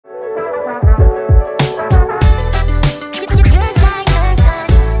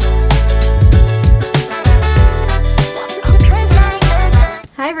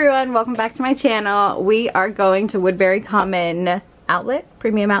welcome back to my channel. We are going to Woodbury Common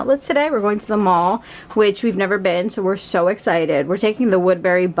Premium Outlet today. We're going to the mall, which we've never been, so we're so excited. We're taking the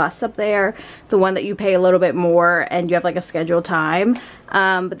Woodbury bus up there, the one that you pay a little bit more and you have like a scheduled time.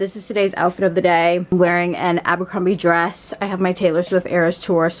 But this is today's outfit of the day. I'm wearing an Abercrombie dress. I have my Taylor Swift Eras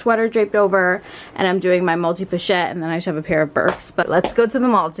Tour sweater draped over, and I'm doing my multi-pochette, and then I just have a pair of Birks. But let's go to the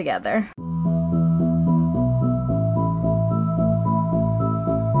mall together.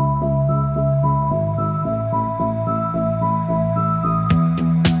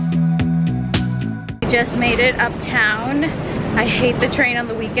 Just made it uptown. I hate the train on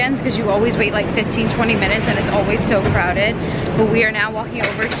the weekends because you always wait like 15-20 minutes and it's always so crowded. But we are now walking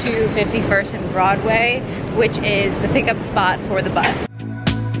over to 51st and Broadway, which is the pickup spot for the bus.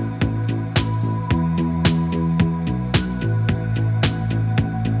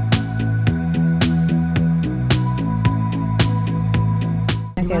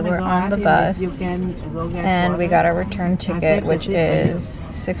 Okay, we're on the bus and we got our return ticket, which is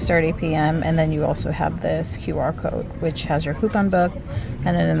 6:30 p.m. and then you also have this QR code which has your coupon book,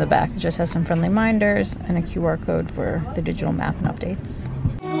 and then in the back it just has some friendly reminders and a QR code for the digital map and updates.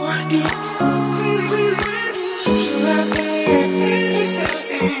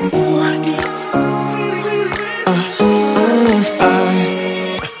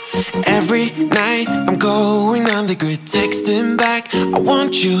 Every night I'm going on the grid, texting back, I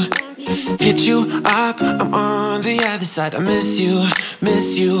want you, hit you up, I'm on the other side, I miss you,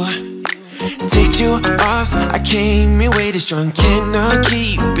 miss you. Take you off, I came here way too strong, cannot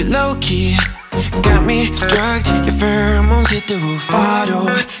keep it low key. Got me drugged, your pheromones hit the roof, bottle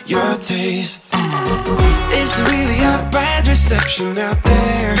your taste. It's really a bad reception out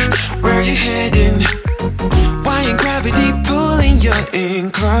there, where you heading? Why ain't gravity pulling you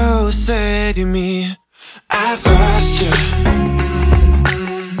in closer to me? I've lost you,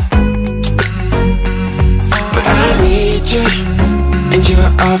 but I need you, and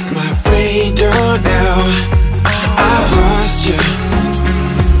you're off my radar now. I've lost you,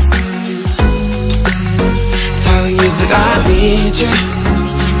 telling you that I need you,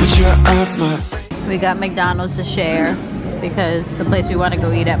 but you're off my radar. We got McDonald's to share because the place we want to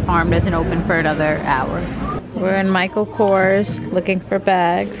go eat at Parm doesn't open for another hour. We're in Michael Kors looking for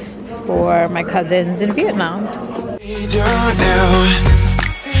bags for my cousins in Vietnam.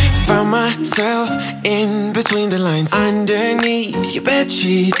 Found myself in between the lines, underneath your bed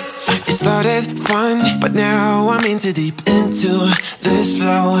sheets. It started fun, but now I'm in too deep into this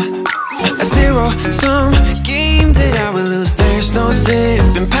flow. A zero-sum game that I will lose. There's no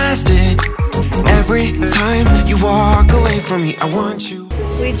zipping past it. Every time you walk away from me, I want you.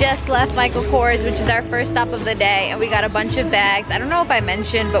 We just left Michael Kors, which is our first stop of the day, and we got a bunch of bags. I don't know if I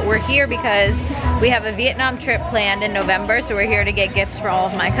mentioned, but we're here because we have a Vietnam trip planned in November, so we're here to get gifts for all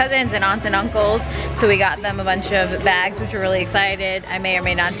of my cousins and aunts and uncles. So we got them a bunch of bags, which we're really excited. I may or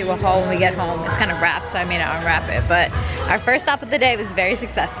may not do a haul when we get home. It's kind of wrapped, so I may not unwrap it, but our first stop of the day was very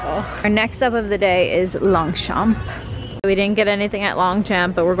successful. Our next stop of the day is Longchamp. We didn't get anything at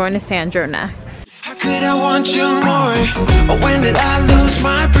Longchamp, but we're going to Sandro next. How could I want you more? Or when did I lose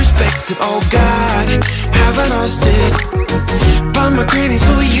my perspective? Oh God, have I lost it? But my cravings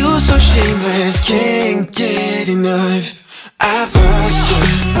for you so shameless, can't get enough. I've lost you,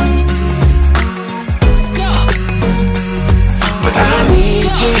 but I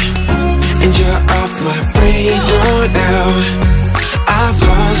need you, and you're off my radar now. I've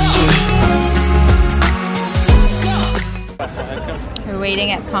lost you. We're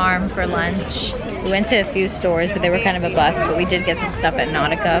waiting at Parm for lunch. We went to a few stores, but they were kind of a bust, but we did get some stuff at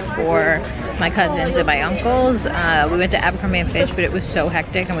Nautica for my cousins and my uncles. We went to Abercrombie & Fitch, but it was so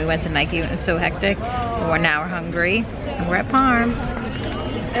hectic, and we went to Nike and it was so hectic. And now we're hungry, and we're at Parm.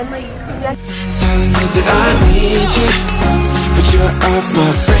 Telling you that I need you, but you're off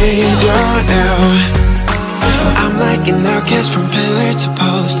my radar now. I'm like an outcast from pillar to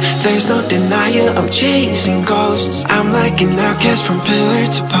post. There's no denial, I'm chasing ghosts. I'm like an outcast from pillar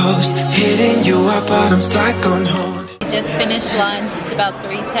to post, hitting you up, but I'm stuck on hold. We just finished lunch. It's about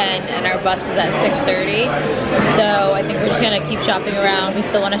 3:10 and our bus is at 6:30. So I think we're just gonna keep shopping around. We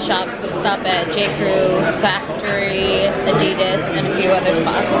still want to stop at J. Crew, Factory, Adidas, and a few other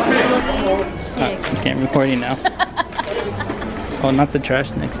spots. You can't record you now. Oh, not the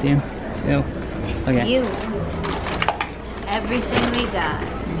trash next to you. Ew. Okay. You. Everything we got.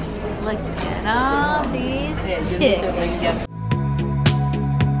 Look at all these chicks.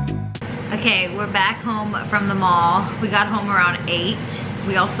 Okay, we're back home from the mall. We got home around 8.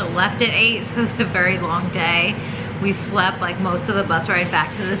 We also left at 8, so it's a very long day. We slept like most of the bus ride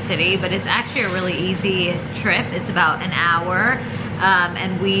back to the city, but it's actually a really easy trip. It's about an hour.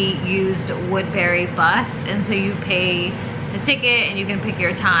 and we used Woodbury bus, and so you pay the ticket and you can pick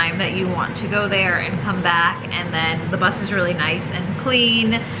your time that you want to go there and come back, and then the bus is really nice and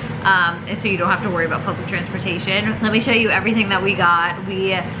clean, and so you don't have to worry about public transportation. Let me show you everything that we got.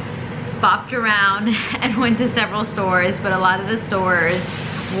 We bopped around and went to several stores, but a lot of the stores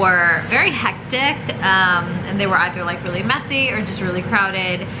were very hectic, and they were either like really messy or just really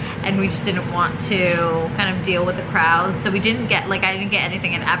crowded, and we just didn't want to kind of deal with the crowd. So we didn't get, like, I didn't get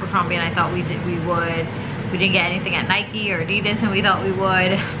anything at Abercrombie, and I thought we would. We didn't get anything at Nike or Adidas, and we thought we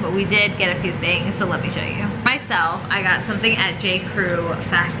would, but we did get a few things, so let me show you. Myself, I got something at J. Crew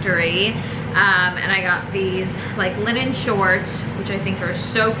Factory, and I got these like linen shorts, which I think are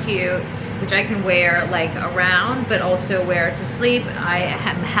so cute, which I can wear like around, but also wear to sleep. I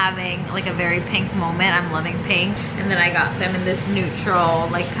am having like a very pink moment. I'm loving pink. And then I got them in this neutral,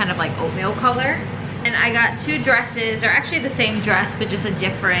 like kind of like oatmeal color. And I got two dresses. They're actually the same dress, but just a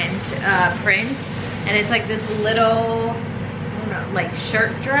different print. And it's like this little, I don't know, like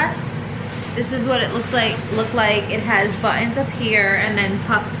shirt dress. This is what it looks like. It has buttons up here and then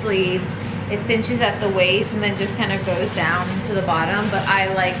puff sleeves. It cinches at the waist and then just kind of goes down to the bottom, but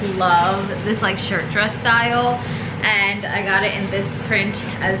I like love this like shirt dress style, and I got it in this print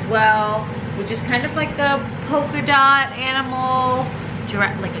as well, which is kind of like a polka dot animal,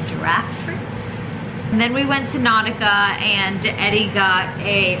 like a giraffe print. And then we went to Nautica, and Eddie got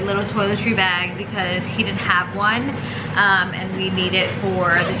a little toiletry bag because he didn't have one, and we need it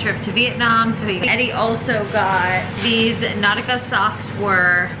for the trip to Vietnam. So Eddie also got these Nautica socks,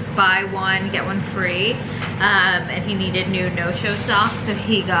 were buy one get one free, and he needed new no-show socks, so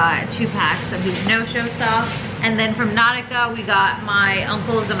he got 2 packs of these no-show socks. And then from Nautica, we got my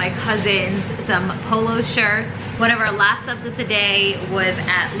uncles and my cousins some polo shirts. One of our last stops of the day was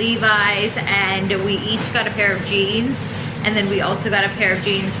at Levi's, and we each got a pair of jeans. And then we also got a pair of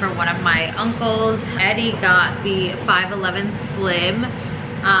jeans for one of my uncles. Eddie got the 511 Slim.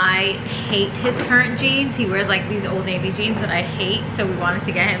 I hate his current jeans. He wears like these Old Navy jeans that I hate, so we wanted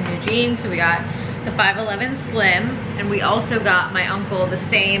to get him new jeans. So we got the 511 Slim, and we also got my uncle the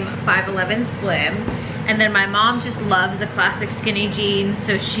same 511 Slim. And then my mom just loves a classic skinny jeans,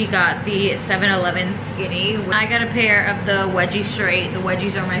 so she got the 711 Skinny. I got a pair of the wedgie straight. The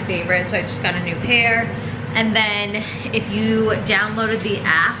wedgies are my favorite, so I just got a new pair. And then if you downloaded the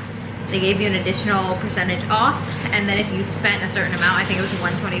app, they gave you an additional percentage off. And then if you spent a certain amount, I think it was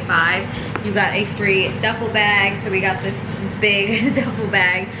 $125, you got a free duffel bag. So we got this big duffel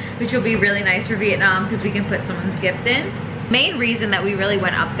bag, which will be really nice for Vietnam because we can put someone's gift in. Main reason that we really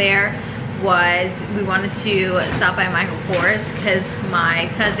went up there was we wanted to stop by Michael Kors because my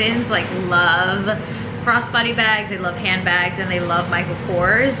cousins like love crossbody bags, they love handbags, and they love Michael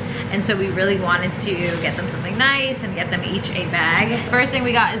Kors, and so we really wanted to get them something nice and get them each a bag. First thing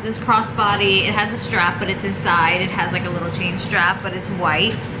we got is this crossbody. It has a strap, but it's inside. It has like a little chain strap, but it's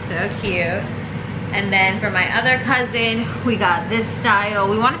white. So cute. And then for my other cousin, we got this style.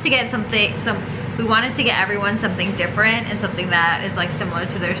 We wanted to get we wanted to get everyone something different and something that is like similar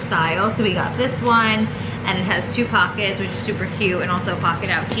to their style. So we got this one, and it has 2 pockets, which is super cute, and also a pocket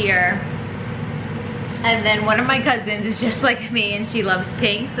out here. And then one of my cousins is just like me, and she loves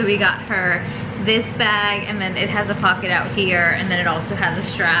pink, so we got her this bag, and then it has a pocket out here, and then it also has a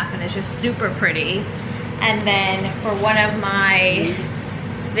strap, and it's just super pretty. And then for one of my,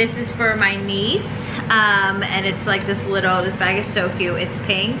 this is for my niece, and it's like this bag is so cute. It's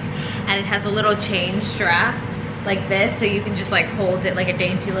pink, and it has a little chain strap like this, so you can just like hold it like a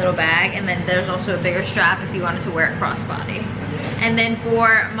dainty little bag. And then there's also a bigger strap if you wanted to wear it crossbody. And then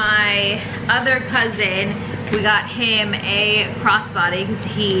for my other cousin, we got him a crossbody because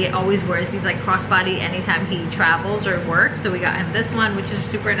he always wears these like crossbody anytime he travels or works. So we got him this one, which is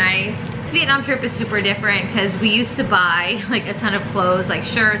super nice. This Vietnam trip is super different because we used to buy like a ton of clothes, like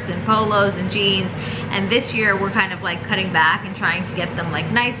shirts and polos and jeans. And this year we're kind of like cutting back and trying to get them like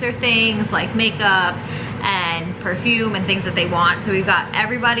nicer things like makeup and perfume and things that they want. So we got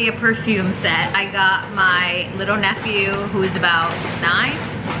everybody a perfume set. I got my little nephew, who is about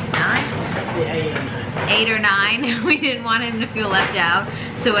 8 or 9. We didn't want him to feel left out.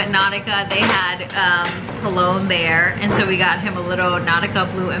 So at Nautica, they had cologne there. And so we got him a little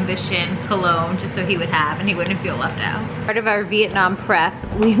Nautica Blue Ambition cologne just so he would have and he wouldn't feel left out. Part of our Vietnam prep,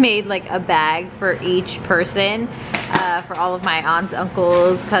 we made like a bag for each person. For all of my aunts,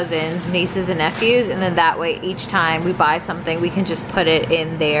 uncles, cousins, nieces, and nephews, and then that way each time we buy something we can just put it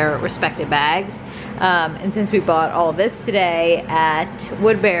in their respective bags. And since we bought all of this today at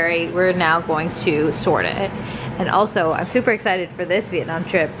Woodbury, we're now going to sort it. And also I'm super excited for this Vietnam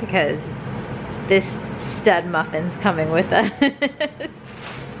trip because this stud muffin's coming with us.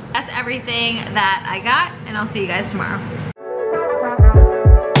 That's everything that I got, and I'll see you guys tomorrow.